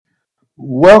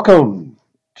Welcome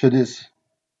to this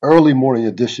early morning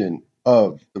edition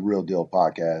of the Real Deal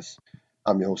Podcast.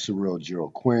 I'm your host, Cyril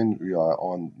Gerald-Quinn. We are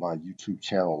on my YouTube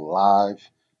channel live,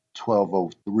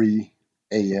 12:03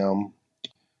 a.m.,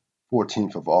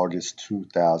 14th of August,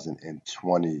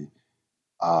 2020.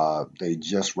 They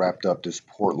just wrapped up this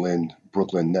Portland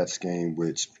Brooklyn Nets game,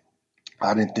 which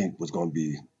I didn't think was going to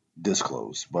be this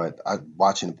close. But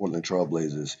watching the Portland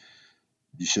Trailblazers,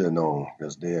 you should have known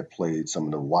because they have played some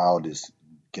of the wildest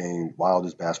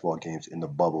basketball games in the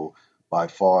bubble. By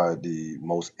far, the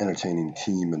most entertaining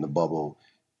team in the bubble,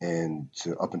 and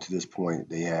up until this point,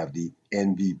 they have the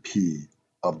MVP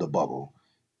of the bubble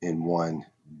in one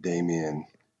Dame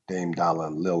Dollar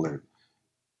Lillard,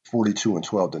 42 and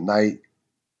 12 tonight.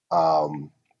 Um,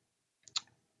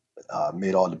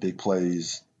 Made all the big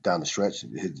plays down the stretch.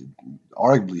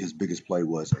 Arguably, his biggest play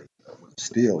was a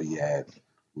steal he had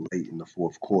late in the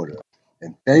fourth quarter,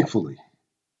 and thankfully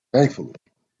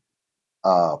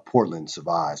Portland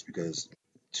survives because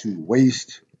to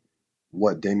waste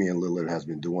what Damian Lillard has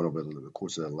been doing over the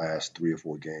course of the last 3 or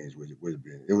 4 games would have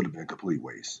been a complete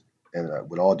waste. And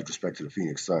with all due respect to the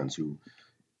Phoenix Suns, who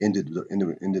ended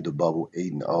the bubble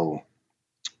 8-0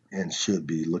 and should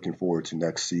be looking forward to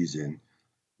next season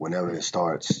whenever it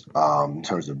starts in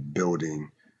terms of building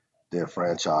their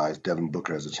franchise. Devin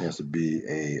Booker has a chance to be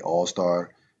a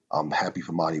All-Star. I'm happy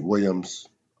for Monty Williams.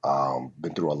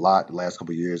 Been through a lot the last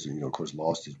couple of years, and of course,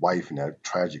 lost his wife in that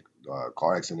tragic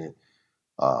car accident.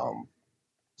 Um,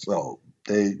 so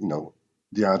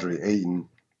DeAndre Ayton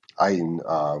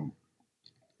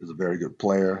is a very good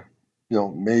player.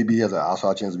 Maybe he has an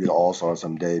outside chance to be an All-Star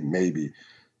someday, maybe.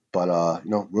 But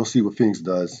we'll see what Phoenix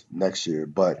does next year.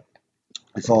 But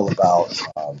it's all about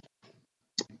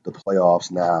the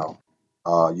playoffs now.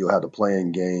 You'll have the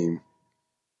playing game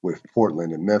with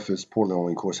Portland and Memphis. Portland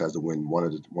only, of course, has to win one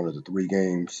of the 3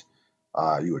 games.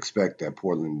 You expect that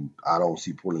Portland. I don't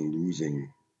see Portland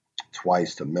losing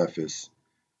twice to Memphis.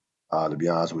 To be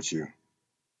honest with you,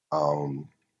 um,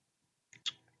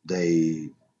 they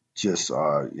just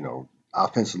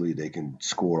offensively they can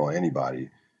score on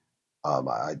anybody. Now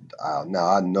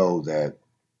I know that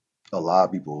a lot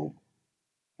of people.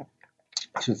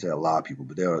 I shouldn't say a lot of people,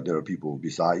 but there are people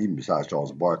besides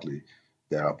Charles Barkley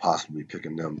that are possibly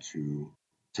picking them to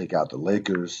take out the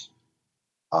Lakers.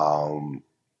 Um,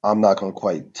 I'm not going to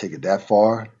quite take it that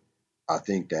far. I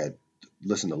think that,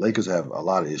 listen, the Lakers have a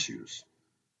lot of issues.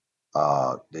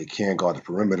 They can't guard the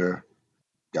perimeter.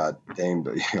 Damian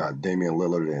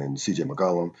Lillard and C.J.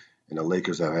 McCollum, and the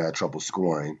Lakers have had trouble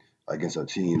scoring against a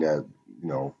team that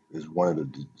is one of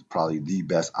the probably the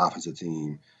best offensive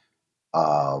team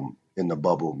in the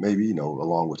bubble. Maybe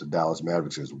along with the Dallas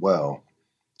Mavericks as well.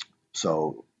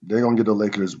 So they're gonna get the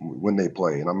Lakers when they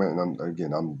play, and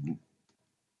I'm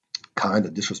kind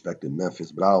of disrespecting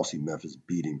Memphis, but I don't see Memphis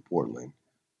beating Portland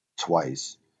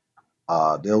twice.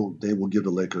 They will give the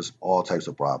Lakers all types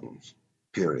of problems.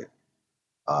 Period.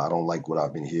 I don't like what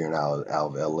I've been hearing out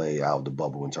of LA, out of the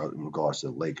bubble in regards to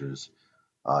the Lakers,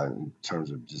 in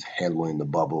terms of just handling the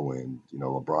bubble. And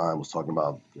LeBron was talking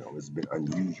about it's been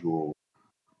unusual.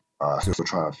 Still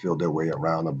trying to feel their way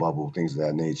around the bubble, things of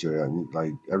that nature. And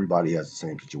like everybody has the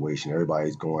same situation.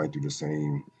 Everybody's going through the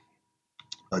same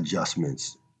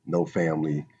adjustments. No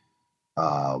family,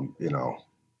 um, you know,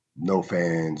 no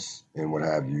fans, and what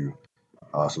have you.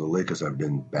 So the Lakers have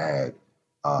been bad.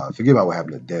 Forget about what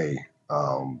happened today.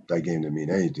 That game didn't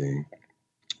mean anything.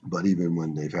 But even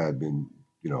when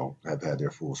have had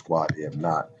their full squad, they have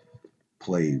not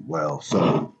played well.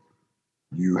 So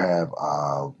you have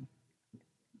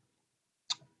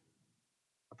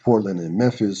Portland and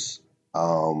Memphis.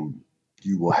 Um,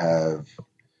 you will have,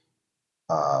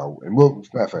 and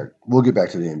matter of fact, we'll get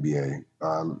back to the NBA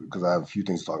because I have a few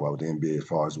things to talk about with the NBA as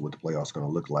far as what the playoffs are going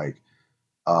to look like.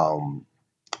 Um,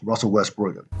 Russell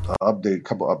Westbrook,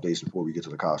 couple updates before we get to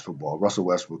the college football. Russell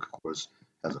Westbrook, of course,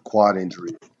 has a quad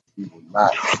injury. He will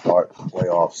not start the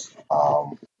playoffs,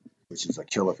 which is a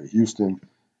killer for Houston.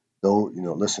 Though,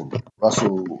 listen,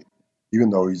 Russell,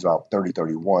 even though he's about 30,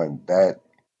 31, that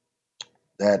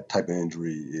type of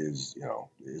injury is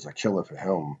a killer for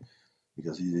him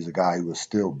because he's a guy who is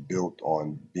still built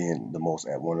on being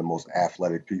one of the most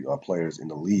athletic players in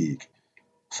the league.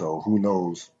 So who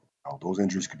knows? Those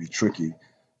injuries could be tricky.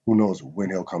 Who knows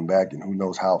when he'll come back, and who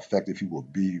knows how effective he will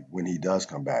be when he does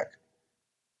come back.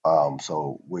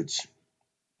 Which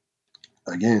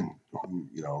again,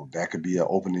 that could be an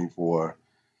opening for,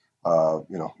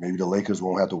 maybe the Lakers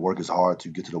won't have to work as hard to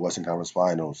get to the Western Conference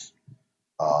Finals,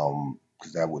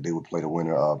 because they would play the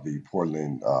winner of the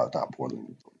not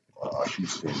Portland,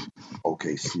 Houston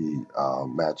OKC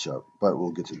matchup. But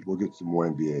we'll get to more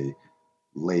NBA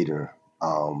later.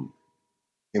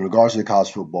 In regards to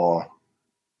college football,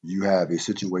 you have a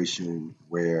situation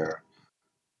where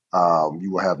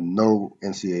you will have no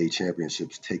NCAA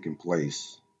championships taking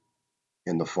place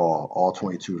in the fall. All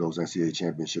 22 of those NCAA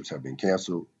championships have been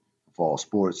canceled. Fall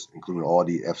sports, including all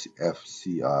the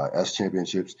FCS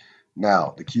championships.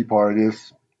 Now, the key part of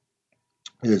this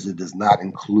is it does not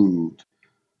include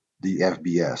the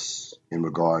FBS in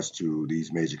regards to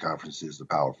these major conferences, the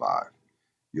Power Five.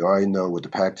 You already know what the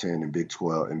Pac-10 and Big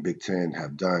 12 and Big 10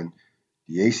 have done.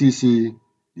 The ACC,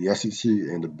 the SEC,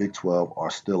 and the Big 12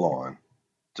 are still on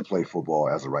to play football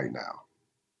as of right now.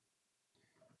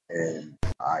 And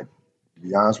to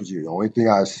be honest with you, the only thing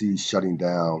I see shutting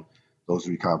down those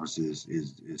three conferences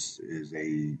is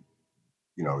a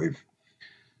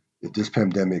if this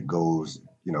pandemic goes,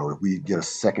 if we get a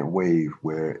second wave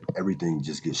where everything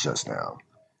just gets shut down.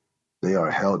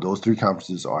 Those three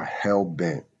conferences are hell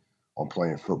bent on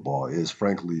playing football. It is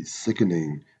frankly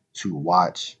sickening to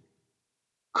watch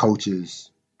coaches,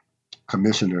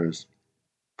 commissioners,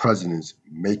 presidents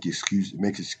make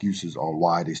excuses on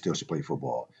why they still should play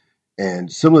football.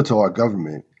 And similar to our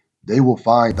government, they will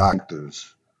find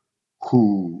doctors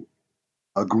who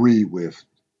agree with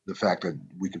the fact that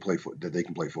that they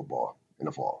can play football in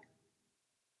the fall.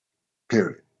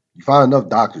 Period. You find enough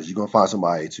doctors, you're gonna find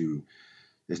somebody to.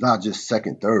 It's not just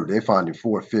second, third. They're finding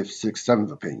fourth, fifth, sixth,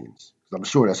 seventh opinions. I'm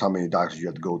sure that's how many doctors you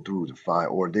have to go through to find,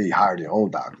 or they hire their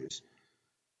own doctors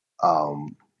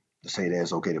to say that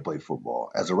it's okay to play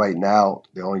football. As of right now,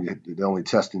 they're only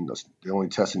testing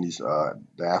these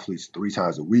the athletes 3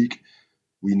 times a week.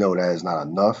 We know that is not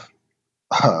enough,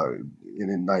 and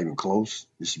it's not even close.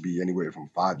 It should be anywhere from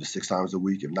 5 to 6 times a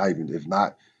week, if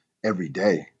not every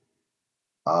day.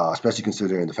 Especially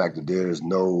considering the fact that there is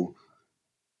no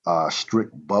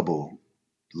strict bubble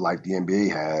like the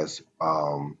NBA has,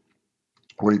 or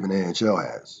even the NHL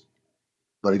has.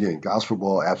 But again, college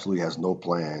football absolutely has no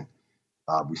plan.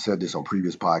 We said this on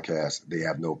previous podcasts. They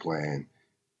have no plan,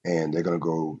 and they're going to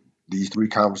go. These three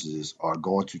conferences are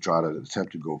going to try to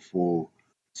attempt to go full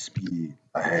speed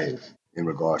ahead in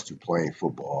regards to playing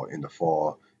football in the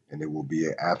fall, and it will be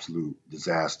an absolute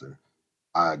disaster.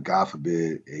 God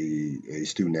forbid a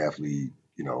student athlete,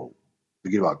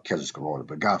 forget about catches corona,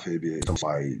 but God forbid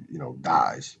somebody,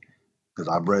 dies. Because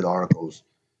I've read articles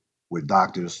with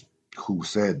doctors who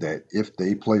said that if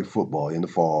they play football in the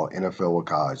fall, NFL or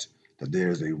college, that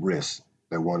there's a risk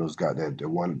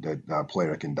that that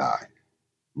player can die.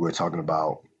 We're talking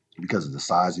about because of the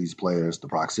size of these players, the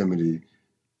proximity,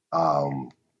 um,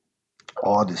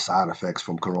 all the side effects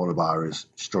from coronavirus,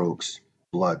 strokes,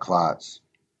 blood clots,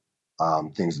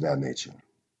 things of that nature.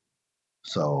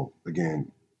 So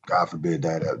again, God forbid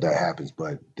that happens,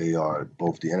 but they are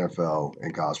both the NFL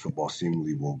and college football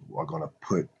seemingly are going to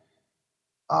put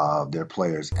their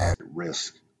players at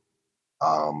risk.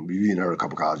 We've even heard a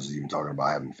couple colleges even talking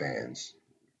about having fans,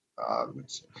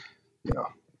 which you know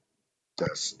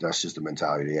that's just the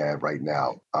mentality they have right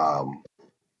now.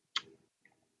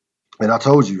 And I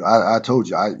told you,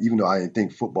 even though I didn't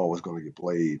think football was going to get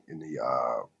played in the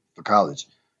for college,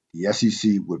 the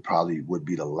SEC would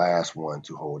be the last one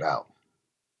to hold out.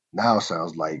 Now it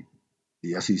sounds like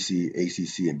the SEC,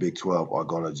 ACC, and Big 12 are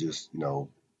going to just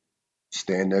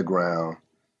stand their ground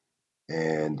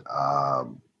and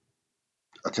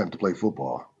attempt to play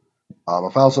football. I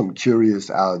found something curious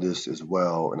out of this as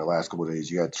well in the last couple of days.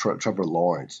 You had Trevor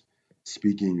Lawrence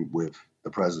speaking with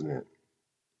the president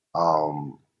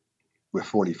with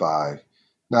 45.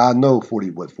 Now I know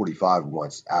what 45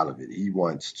 wants out of it. He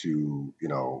wants to,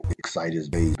 excite his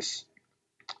base,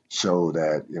 show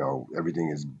that everything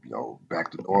is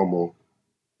back to normal.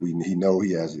 He he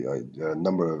has a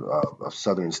number of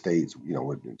southern states,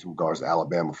 in regards to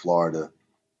Alabama, Florida,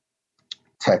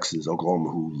 Texas, Oklahoma,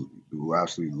 who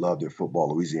absolutely love their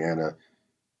football, Louisiana,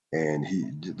 and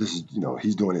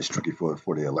he's doing it strictly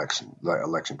for the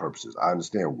election purposes. I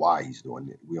understand why he's doing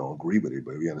it. We don't agree with it,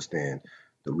 but we understand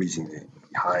the reasoning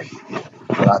behind it.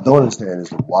 What I don't understand is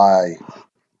why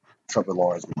Trevor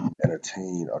Lawrence would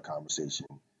entertain a conversation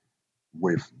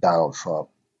with Donald Trump,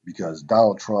 because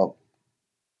Donald Trump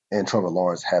and Trevor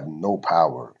Lawrence have no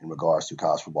power in regards to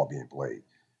college football being played.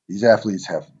 These athletes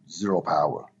have zero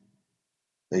power.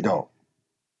 They don't.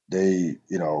 If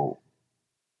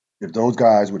those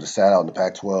guys would have sat out in the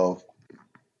Pac-12,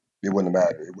 it wouldn't have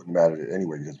mattered. It wouldn't matter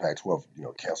anyway because Pac-12,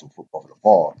 canceled football for the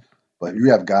fall. But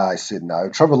you have guys sitting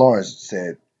out. Trevor Lawrence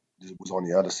said was on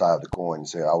the other side of the coin and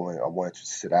said, I wanted to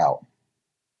sit out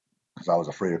because I was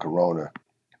afraid of Corona.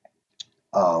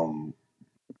 Um,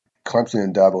 Clemson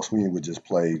and Dabo Sweeney would just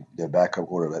play their backup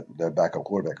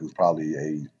quarterback, who's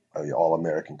probably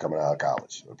All-American coming out of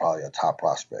college, or probably a top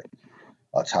prospect,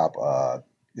 a top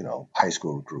high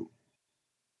school recruit.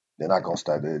 They're not going to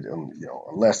start it,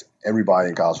 unless everybody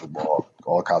in college football,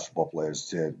 all college football players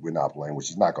said we're not playing,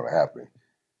 which is not going to happen.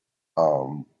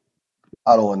 Um,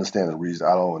 I don't understand the reason.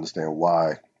 I don't understand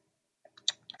why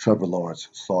Trevor Lawrence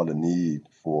saw the need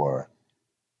for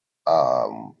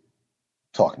um,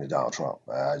 talking to Donald Trump.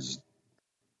 I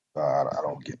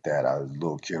don't get that. I was a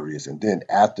little curious. And then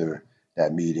after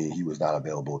that meeting, he was not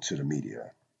available to the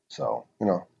media. So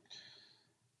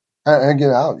and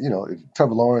again, if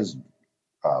Trevor Lawrence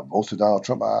votes for Donald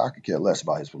Trump, I could care less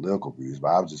about his political views.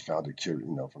 But I just found it curious,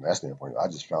 from that standpoint, I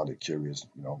just found it curious,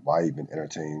 why even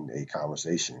entertain a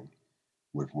conversation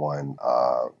with one,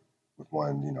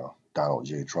 Donald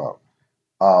J. Trump.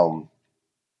 Um,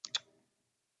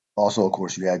 Also, of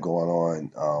course, you had going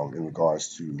on in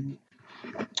regards to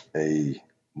a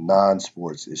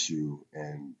non-sports issue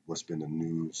and what's been the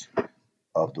news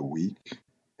of the week,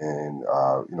 and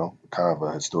kind of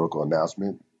a historical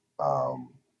announcement. Um,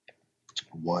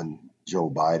 One, Joe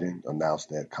Biden announced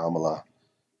that Kamala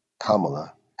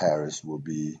Harris will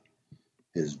be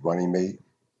his running mate.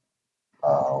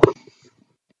 Um,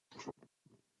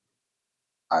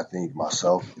 I think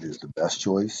myself it is the best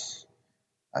choice.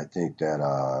 I think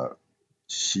that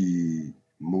she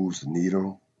moves the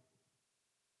needle,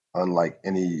 unlike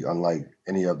any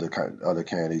of the other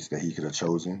candidates that he could have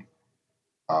chosen.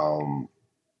 Um,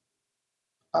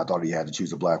 I thought he had to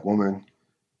choose a black woman.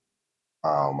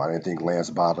 I didn't think Lance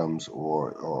Bottoms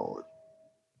or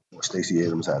Stacey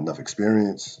Abrams had enough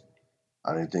experience.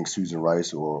 I didn't think Susan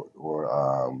Rice or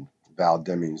Val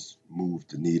Demings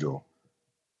moved the needle.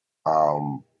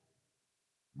 Um,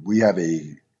 we have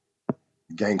a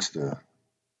gangster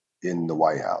in the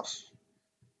White House,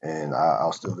 and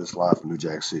I'll steal this line from New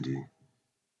Jack City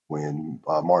when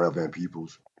Martel Van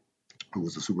Peebles, who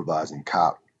was the supervising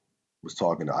cop, was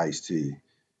talking to Ice-T. He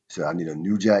said, "I need a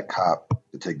New Jack cop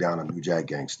to take down a New Jack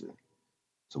gangster.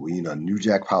 So we need a New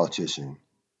Jack politician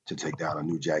to take down a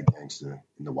New Jack gangster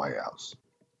in the White House."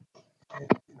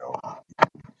 And,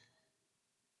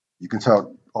 you can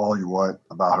talk all you want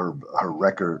about her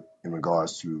record in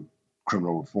regards to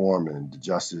criminal reform and the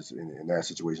justice in that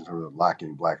situation, her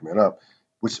locking black men up,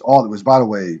 which by the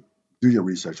way, do your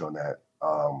research on that,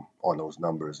 on those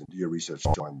numbers, and do your research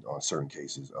on certain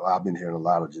cases. I've been hearing a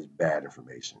lot of just bad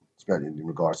information, especially in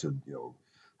regards to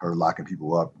her locking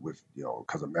people up with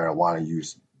because of marijuana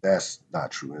use. That's not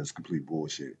true, and it's complete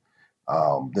bullshit.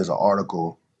 There's an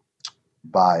article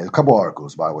by a couple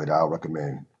articles, by the way, that I'll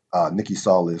recommend. Nikki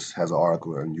Solis has an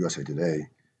article in USA Today,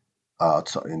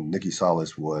 and Nikki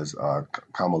Solis was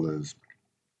Kamala's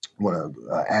one of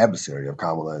adversary of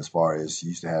Kamala as far as she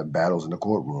used to have battles in the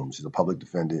courtroom. She's a public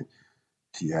defendant.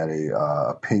 She had a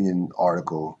opinion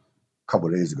article a couple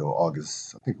of days ago,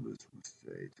 August. I think it was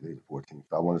today the 14th.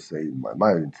 I want to say it might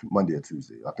have been Monday or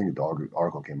Tuesday. I think the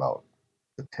article came out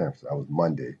the 10th. That was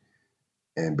Monday,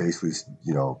 and basically,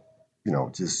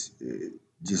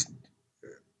 just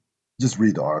just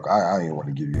read the article. I didn't want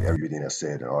to give you everything that's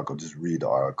said in the article. Just read the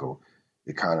article.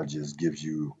 It kind of just gives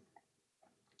you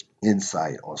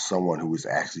insight on someone who was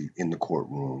actually in the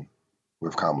courtroom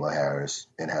with Kamala Harris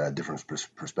and had a different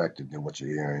perspective than what you're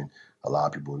hearing a lot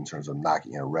of people in terms of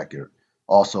knocking a record.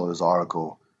 Also, this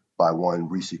article by one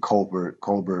Reese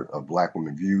Colbert of Black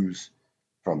Women Views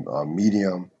from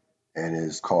Medium, and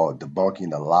is called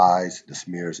 "Debunking the Lies, the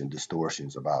Smears, and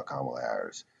Distortions About Kamala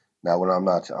Harris." Now, when I'm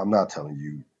not telling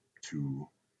you to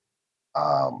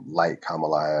like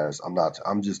Kamala Harris. I'm not.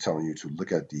 I'm just telling you to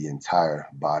look at the entire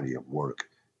body of work.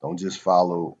 Don't just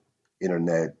follow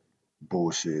internet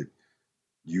bullshit,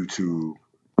 YouTube.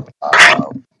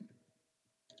 Um,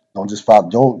 don't just follow.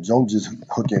 Don't just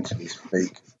hook into this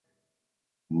fake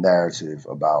narrative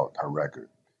about her record.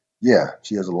 Yeah,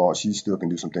 she has a long. She still can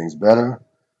do some things better.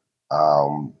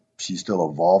 She's still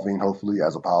evolving, hopefully,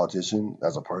 as a politician,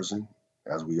 as a person,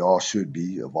 as we all should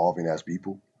be evolving as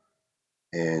people.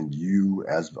 And you,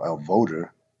 as a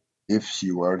voter, if she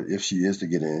is to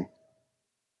get in,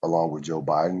 along with Joe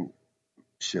Biden,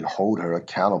 should hold her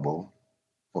accountable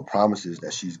for promises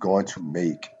that she's going to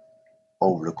make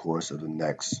over the course of the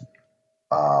next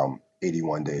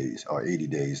 81 days or 80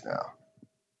 days now.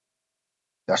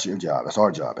 That's your job. That's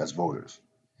our job as voters.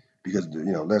 Because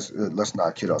let's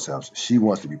not kid ourselves. She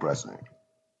wants to be president.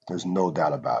 There's no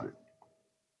doubt about it.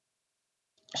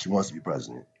 She wants to be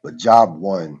president. But job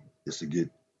one is to get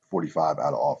 45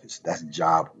 out of office. That's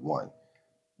job one.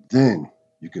 Then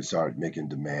you can start making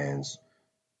demands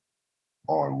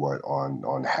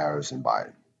on Harris and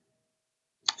Biden.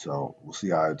 So we'll see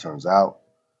how it turns out.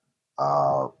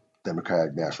 Uh,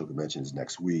 Democratic National Convention is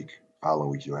next week.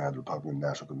 Following week, you'll have the Republican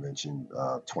National Convention,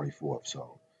 24th.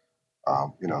 So,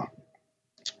 you know,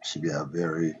 should be a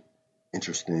very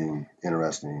interesting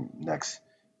next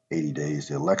 80 days.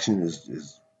 The election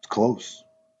is close.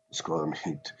 It's close. I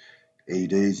mean, 80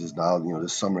 days is now.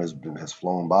 This summer has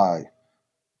flown by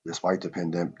despite the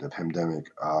pandemic.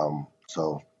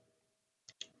 So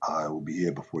I will be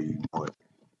here before you know it.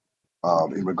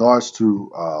 In regards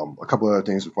to a couple other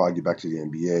things before I get back to the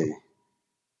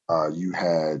NBA, you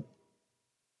had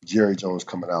Jerry Jones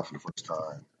coming out for the first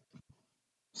time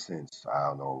since I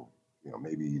don't know,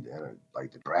 maybe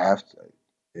like the draft,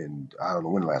 and I don't know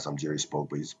when the last time Jerry spoke,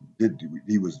 but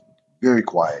he was very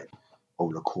quiet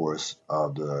over the course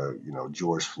of the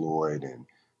George Floyd and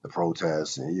the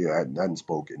protests, and he hadn't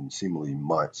spoken in seemingly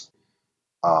months.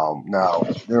 Now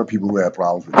there are people who have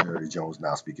problems with Jerry Jones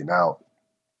now speaking out.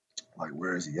 Like,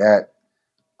 where is he at?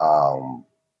 Um,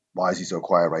 why is he so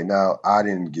quiet right now? I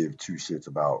didn't give two shits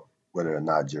about whether or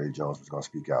not Jerry Jones was going to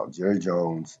speak out. Jerry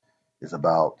Jones is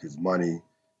about his money.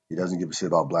 He doesn't give a shit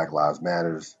about Black Lives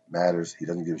Matters. He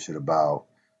doesn't give a shit about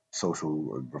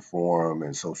social reform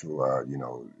and social,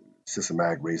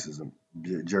 systematic racism.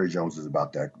 Jerry Jones is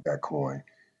about that coin.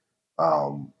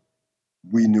 Um,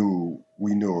 we knew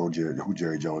who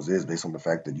Jerry Jones is based on the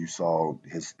fact that you saw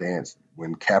his stance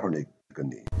when Kaepernick took a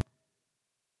knee.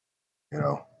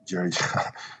 Jerry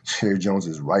Jerry Jones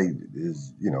is right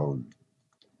is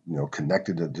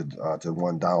connected to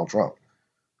one Donald Trump.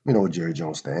 We know what Jerry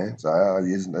Jones stands.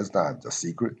 That's not a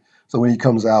secret. So when he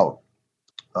comes out,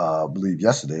 I believe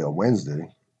yesterday or Wednesday,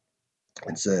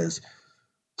 and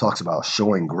talks about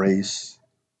showing grace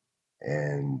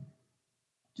and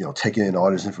taking in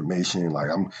all this information. Like,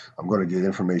 I'm going to get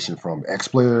information from ex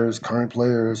players, current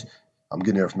players. I'm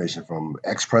getting information from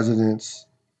ex presidents.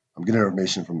 I'm getting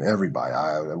information from everybody.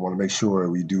 I want to make sure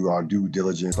we do our due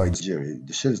diligence. Like Jerry,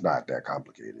 the shit is not that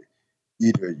complicated.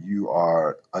 Either you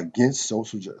are against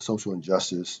social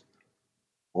injustice,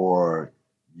 or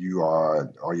you're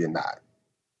not.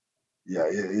 Yeah,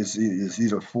 it's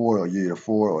either for or you're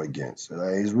for or against.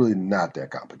 It's really not that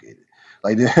complicated.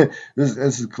 Like this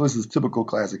is typical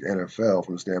classic NFL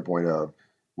from the standpoint of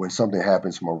when something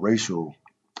happens from a racial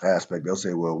aspect, they'll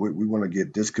say, well, we want to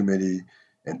get this committee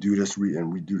and do this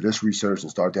and we do this research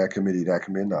and start that committee, that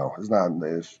committee. No, it's not.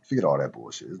 Forget all that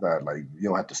bullshit. It's not like you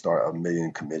don't have to start a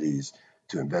million committees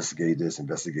to investigate this,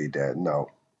 investigate that. No,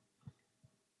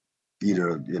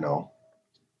 either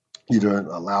either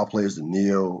allow players to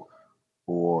kneel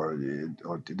or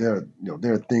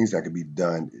there are things that can be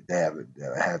done that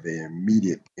have an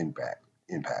immediate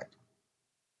impact.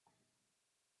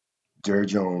 Jerry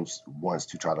Jones wants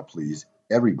to try to please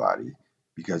everybody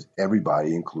because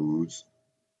everybody includes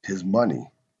his money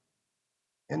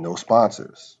and those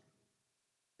sponsors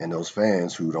and those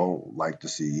fans who don't like to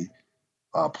see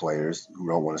players, who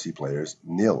don't want to see players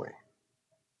kneeling.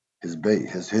 His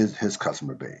base, his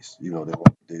customer base, even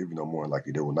though more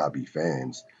likely there will not be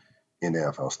fans in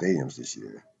NFL stadiums this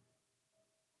year.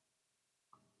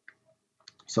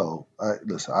 So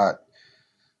listen,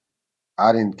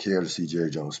 I didn't care to see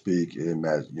Jerry Jones speak. It didn't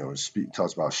matter,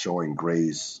 talks about showing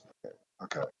grace.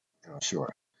 Okay,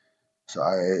 sure. So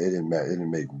it didn't matter. It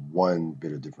didn't make one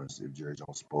bit of difference if Jerry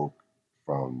Jones spoke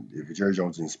if Jerry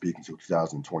Jones didn't speak until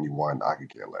 2021. I could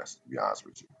care less, to be honest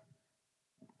with you.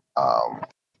 Um,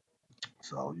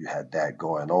 so you had that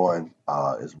going on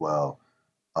as well.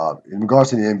 In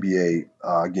regards to the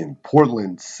NBA, again,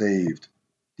 Portland saved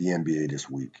the NBA this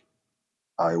week.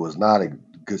 It was not a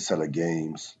good set of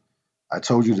games. I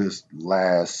told you this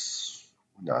I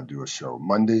do a show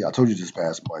Monday. I told you this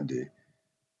past Monday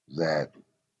that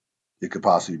it could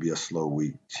possibly be a slow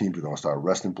week. Teams are going to start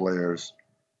resting players,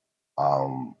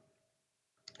 um,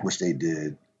 which they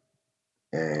did,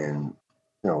 and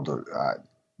I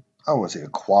don't want to say the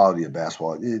quality of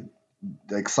basketball.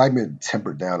 The excitement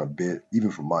tempered down a bit,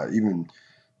 even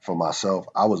for myself.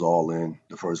 I was all in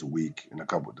the first week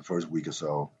the first week or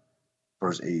so,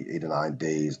 first 8 or 9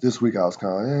 days. This week I was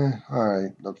kind of all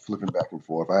right. I'm flipping back and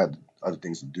forth. I had other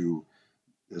things to do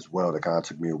as well that kind of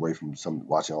took me away from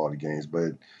watching all the games.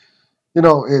 But you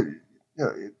know it,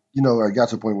 I got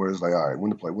to the point where it's like, all right,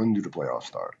 when do the playoffs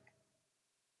start?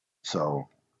 So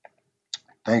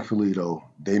thankfully though,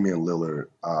 Damian Lillard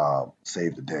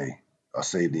saved the day,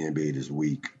 saved the NBA this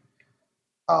week,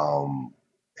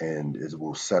 and it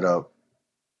will set up.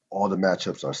 All the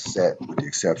matchups are set with the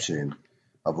exception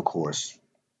of course,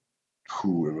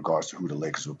 in regards to who the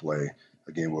Lakers will play.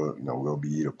 Again, we'll be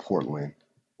either Portland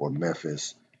or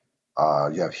Memphis.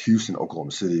 You have Houston,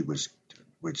 Oklahoma City, which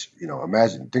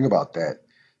think about that.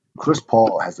 Chris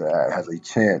Paul has a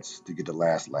chance to get the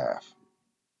last laugh.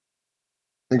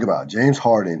 Think about it. James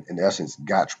Harden, in essence,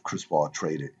 got Chris Paul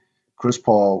traded. Chris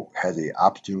Paul has an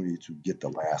opportunity to get the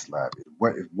last lap.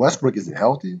 If Westbrook isn't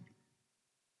healthy,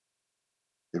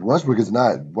 if Westbrook is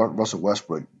not Russell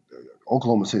Westbrook,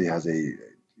 Oklahoma City has a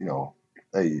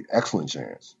excellent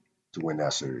chance to win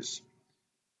that series.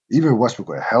 Even if Westbrook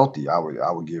were healthy, I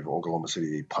would give Oklahoma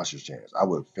City a puncher's chance. I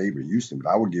would favor Houston, but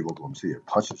I would give Oklahoma City a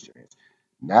puncher's chance.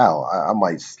 Now I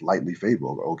might slightly favor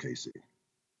OKC.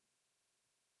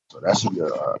 So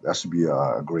that should be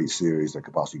a great series that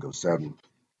could possibly go seven.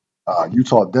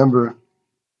 Utah Denver.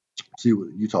 See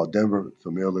with Utah Denver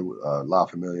familiar with a lot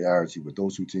of familiarity with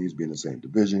those two teams being in the same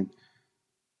division.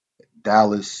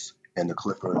 Dallas and the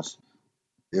Clippers.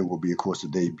 It will be, of course, the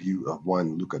debut of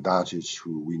one Luka Doncic,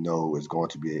 who we know is going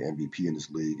to be an MVP in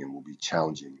this league and will be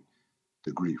challenging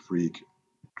the Greek Freak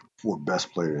for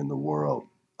best player in the world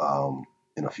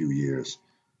in a few years.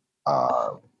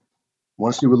 Uh,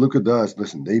 Want to see what Luka does.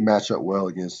 Listen, they match up well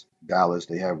against Dallas.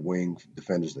 They have wing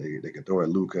defenders they can throw at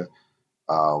Luka.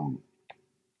 Um,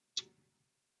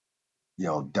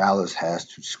 Dallas has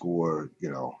to score,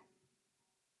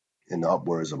 in the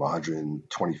upwards of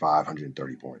 125,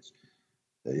 130 points.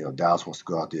 Dallas wants to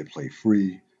go out there, play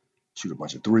free, shoot a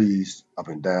bunch of threes, up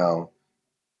and down.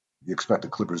 You expect the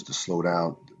Clippers to slow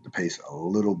down the pace a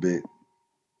little bit,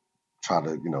 try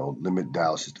to, limit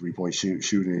Dallas's three-point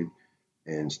shooting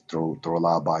and throw a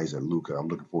lot of bodies at Luka. I'm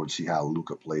looking forward to see how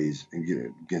Luka plays and get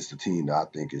against the team that I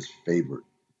think is favored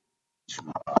to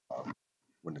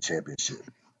win the championship.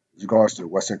 As regards to the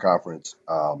Western Conference,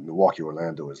 Milwaukee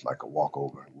Orlando is like a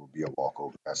walkover. It will be a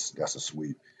walkover. That's a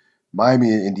sweep. Miami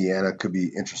and Indiana could be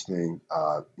interesting.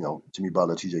 Jimmy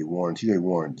Butler, T.J. Warren.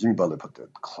 Jimmy Butler put the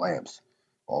clamps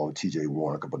on T.J.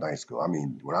 Warren a couple nights ago.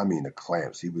 When I mean the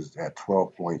clamps, he had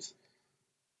 12 points,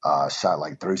 shot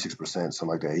like 36%, something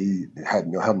like that. He had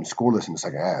held him scoreless in the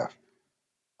second half.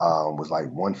 Was like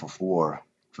 1 for 4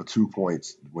 for 2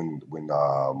 points when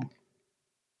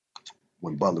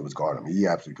Butler was guarding him. He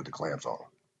absolutely put the clamps on him.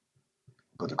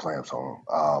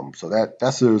 So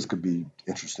that series could be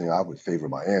interesting. I would favor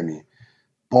Miami.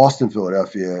 Boston,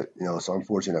 Philadelphia. It's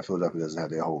unfortunate that Philadelphia doesn't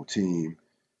have their whole team.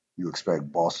 You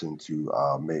expect Boston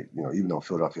to make. Even though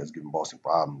Philadelphia has given Boston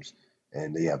problems,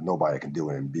 and they have nobody that can do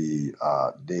it. And they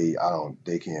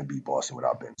can't beat Boston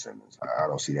without Ben Simmons. I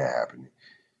don't see that happening.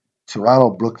 Toronto,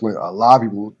 Brooklyn.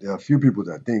 There are a few people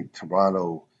that think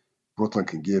Brooklyn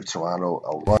can give Toronto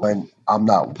a run. I'm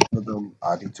not one of them.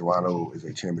 I think Toronto is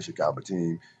a championship caliber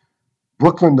team.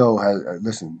 Brooklyn, though,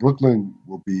 Brooklyn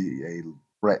will be a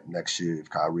threat next year if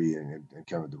Kyrie and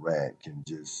Kevin Durant can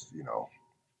just, can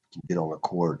get on the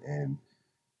court and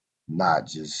not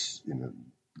just,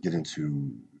 get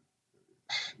into,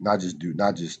 not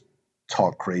just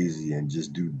talk crazy and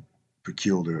just do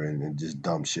peculiar and just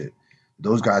dumb shit.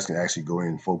 Those guys can actually go in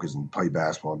and focus and play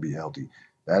basketball and be healthy.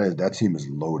 That team is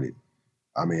loaded.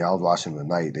 I was watching them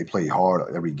tonight. They play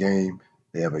hard every game.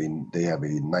 They have a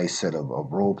nice set of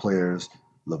role players.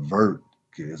 Levert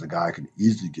is a guy who can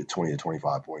easily get 20 to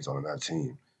 25 points on that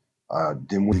team.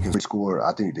 Dinwiddie can score.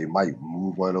 I think they might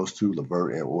move one of those two,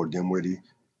 Levert or Dinwiddie.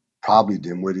 Probably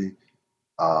Dinwiddie.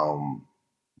 Um,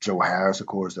 Joe Harris, of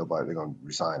course, they're going to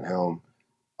resign him.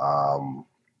 Um,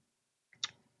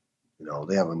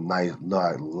 they have a nice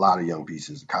lot of young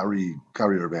pieces. Kyrie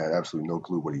Irving had absolutely no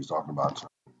clue what he was talking about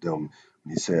them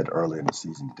when he said earlier in the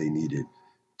season that they needed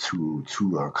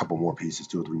a couple more pieces,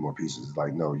 2 or 3 more pieces. It's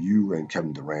like, no, you and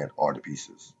Kevin Durant are the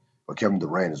pieces. But Kevin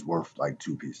Durant is worth like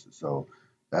 2 pieces. So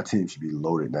that team should be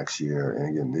loaded next year.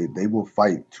 And again, they will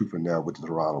fight tooth and nail with the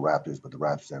Toronto Raptors, but the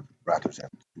Raptors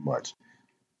have too much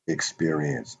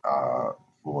experience for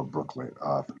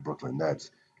the Brooklyn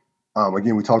Nets.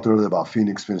 Again, we talked earlier about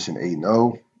Phoenix finishing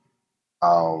 8-0.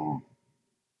 Um,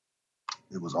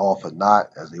 it was all for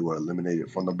naught as they were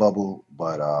eliminated from the bubble.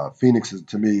 But Phoenix is,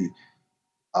 to me,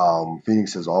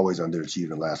 Phoenix has always underachieved in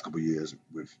the last couple of years.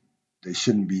 They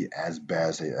shouldn't be as bad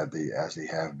as they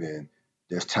have been.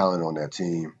 There's talent on that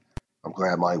team. I'm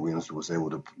glad Mike Williams was able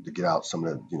to get out some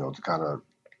of the, to kind of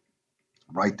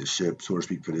right the ship, so to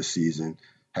speak, for this season.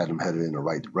 Had them headed in the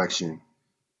right direction.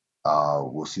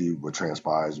 We'll see what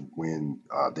transpires when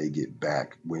they get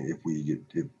back.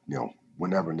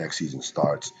 Whenever next season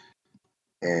starts.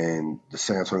 And the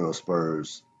San Antonio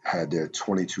Spurs had their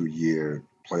 22-year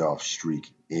playoff streak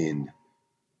end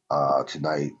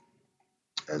tonight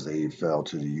as they fell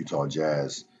to the Utah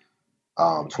Jazz.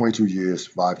 22 years,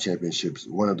 5 championships,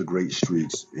 one of the great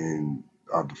streaks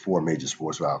of the 4 major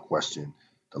sports without question.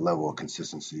 The level of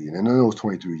consistency, and in those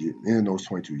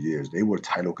 22 years, they were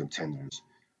title contenders.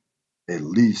 At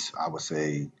least I would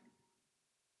say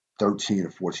 13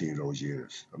 or 14 of those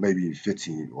years, or maybe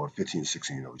 15 or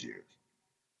 16 of those years.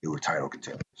 they were title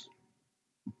contenders.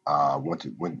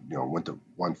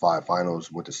 Won 5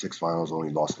 finals, went to 6 finals,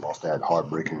 only lost that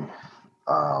heartbreaking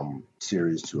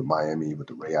series to Miami with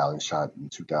the Ray Allen shot in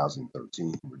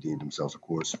 2013. Redeemed themselves, of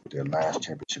course, with their last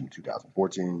championship in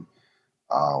 2014.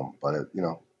 But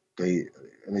they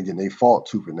and again they fought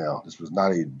tooth and nail. This was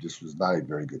not a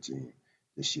very good team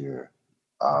this year.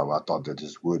 I thought that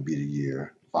this would be the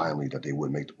year finally that they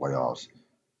would make the playoffs,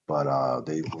 but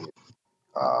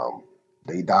um,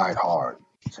 they died hard,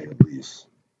 to say the least.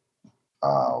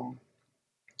 Um,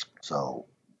 so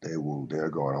they're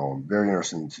going home. Very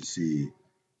interesting to see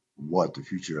what the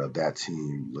future of that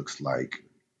team looks like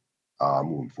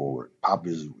moving forward. Pop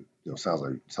is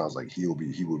sounds like he will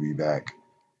be back.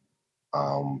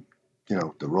 Um,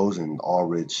 DeRozan,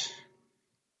 Aldridge,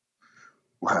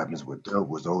 what happens with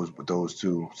those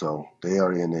two? So they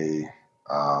are in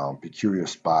a peculiar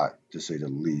spot to say the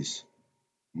least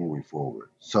moving forward.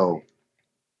 So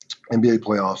NBA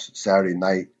playoffs Saturday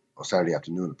night or Saturday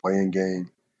afternoon, the playing game.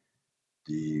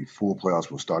 The full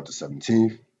playoffs will start the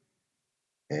 17th,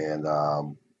 and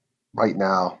right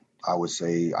now I would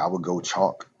say I would go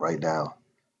chalk right now.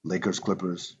 Lakers,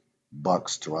 Clippers,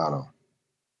 Bucks, Toronto.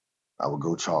 I would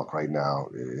go chalk right now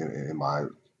in my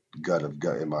gut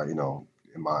in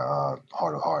my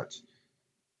heart of hearts.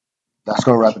 That's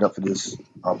going to wrap it up for this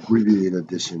abbreviated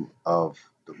edition of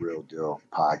the Real Deal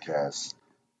podcast.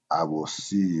 I will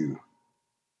see you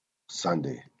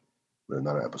Sunday with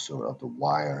another episode of The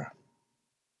Wire.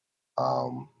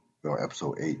 We're on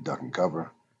episode 8, Duck and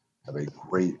Cover. Have a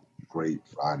great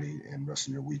Friday and rest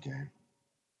of your weekend.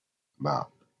 I'm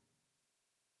out.